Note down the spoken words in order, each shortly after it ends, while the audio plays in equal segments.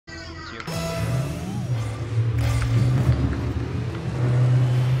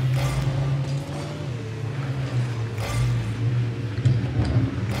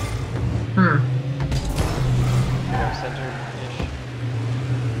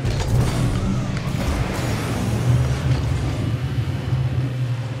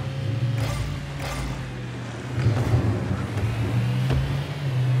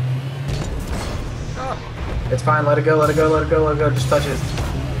fine. Let it go, let it go, let it go, let it go. Just touch it.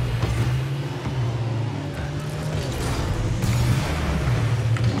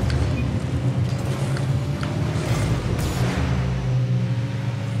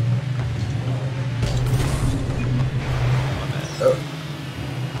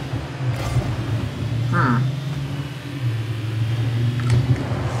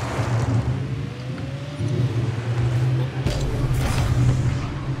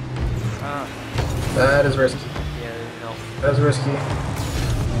 Oh. That is risky. Yeah, no. That's risky.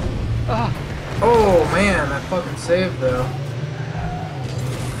 Ah. Oh man, that fucking save though.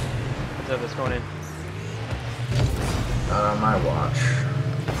 What's up? What's going in? Not on my watch.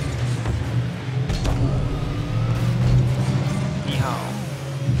 Yeehaw.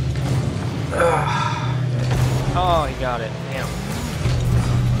 Oh, he got it. Damn.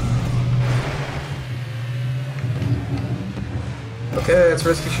 Okay, that's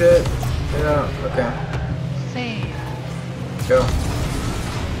risky shit. Yeah, okay. Save. Go.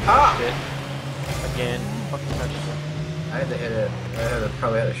 Ah! Shit. Again. Fucking touched it. I had to hit it.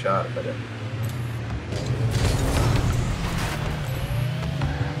 Probably had a shot if I didn't.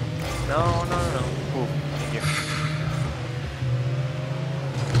 No. Ooh, thank you.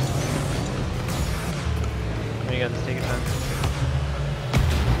 You got this, take your time.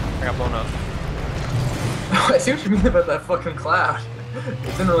 I got blown up. I see what you mean about that fucking cloud. It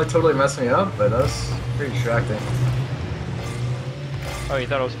didn't really totally mess me up, but that was pretty distracting. Oh, you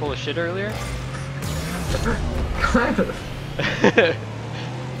thought I was full of shit earlier? Kind of.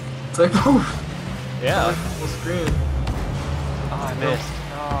 It's like poof. Yeah. It's like full screen. Oh, I missed.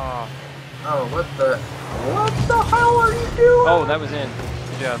 Oh. Oh, what the hell are you doing? Oh, that was in.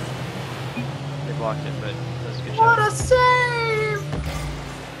 Good job. They blocked it, but that was a good What shot. a save!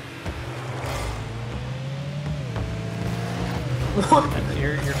 What?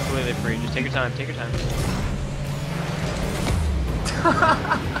 You're completely free. Just take your time. Take your time.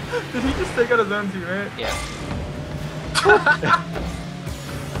 Did he just take out his own teammate? Yeah.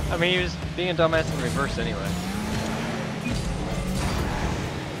 I mean, he was being a dumbass in reverse anyway.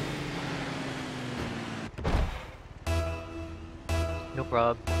 No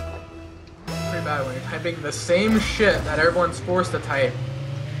prob. Pretty bad when you're typing the same shit that everyone's forced to type,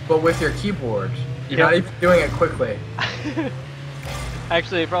 but with your keyboard. You're not even doing it quickly.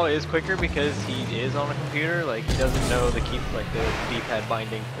 Actually, it probably is quicker because he is on a computer. Like, he doesn't know the the D-pad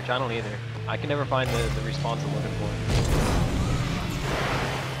binding, which I don't either. I can never find the response I'm looking for.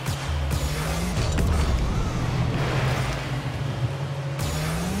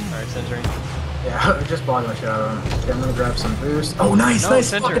 Alright, centering. Yeah, I just bogged my shit out of him. Okay, I'm gonna grab some boost. Oh, nice, No, nice,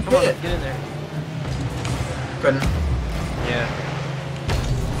 center. fucking Come on, hit. get in there. Couldn't. Yeah.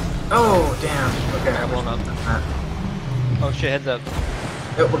 Oh, damn. Okay. I got blown up. Oh shit, heads up.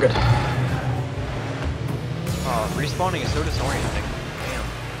 Yep, we're good. Oh, respawning is so disorienting. Damn.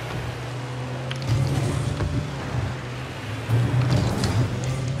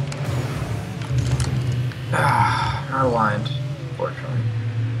 Not aligned, unfortunately.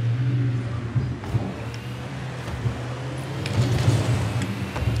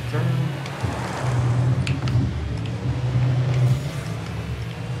 Okay.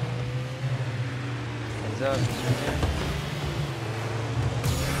 Heads up, he's right there.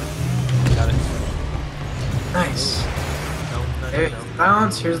 Got it. Nice. No, Hey, no.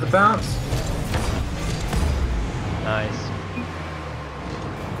 bounce. Here's the bounce. Nice.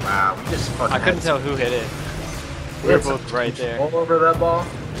 Wow, we just fucking. I couldn't tell who hit it. We were both right there. All over that ball.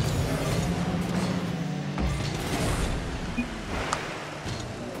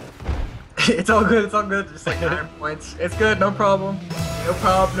 It's all good. It's all good. Just like 9 points. It's good. No problem. No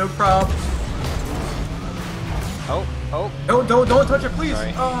problem. No problem. Oh. No, don't touch it, please.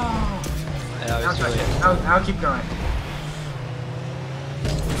 Sorry. Oh. Yeah, Now was touch really... it. Now keep going.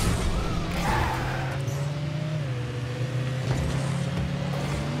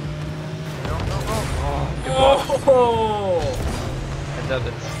 No. Oh, good block. Oh! Heads up,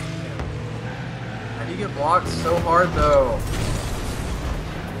 it's... How do you get blocked so hard though?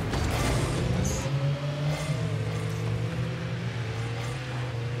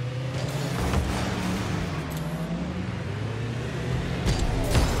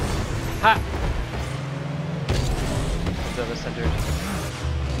 Ha! Heads up, it's centered.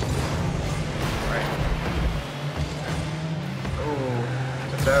 Right. Oh,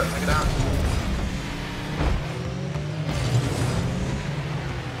 check it out, check it out.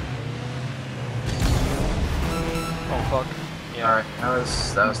 Oh fuck. Yeah. Alright,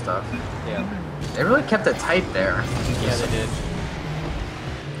 that was tough. Yeah. They really kept it tight there. Yeah, they did.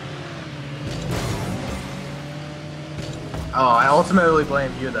 Oh, I ultimately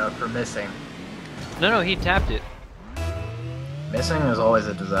blame you though for missing. No, he tapped it. Missing is always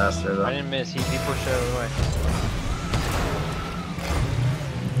a disaster, though. I didn't miss. He pushed it out of the way.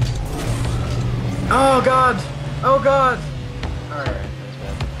 Oh god! Oh god! Alright. That's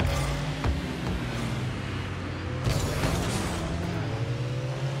bad.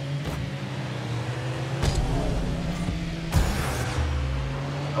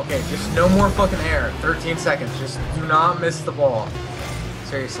 Okay, just no more fucking air. 13 seconds. Just do not miss the ball.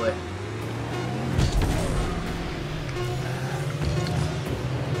 Seriously.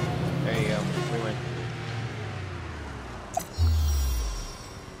 There you go. We win.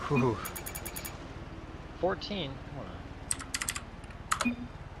 Whew. 14? Come on.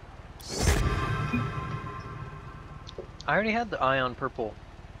 I already had the ion purple.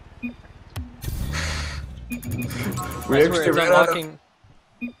 We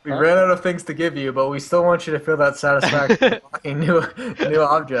ran out of things to give you, but we still want you to feel that satisfaction of unlocking new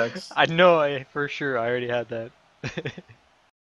objects. I know, for sure. I already had that.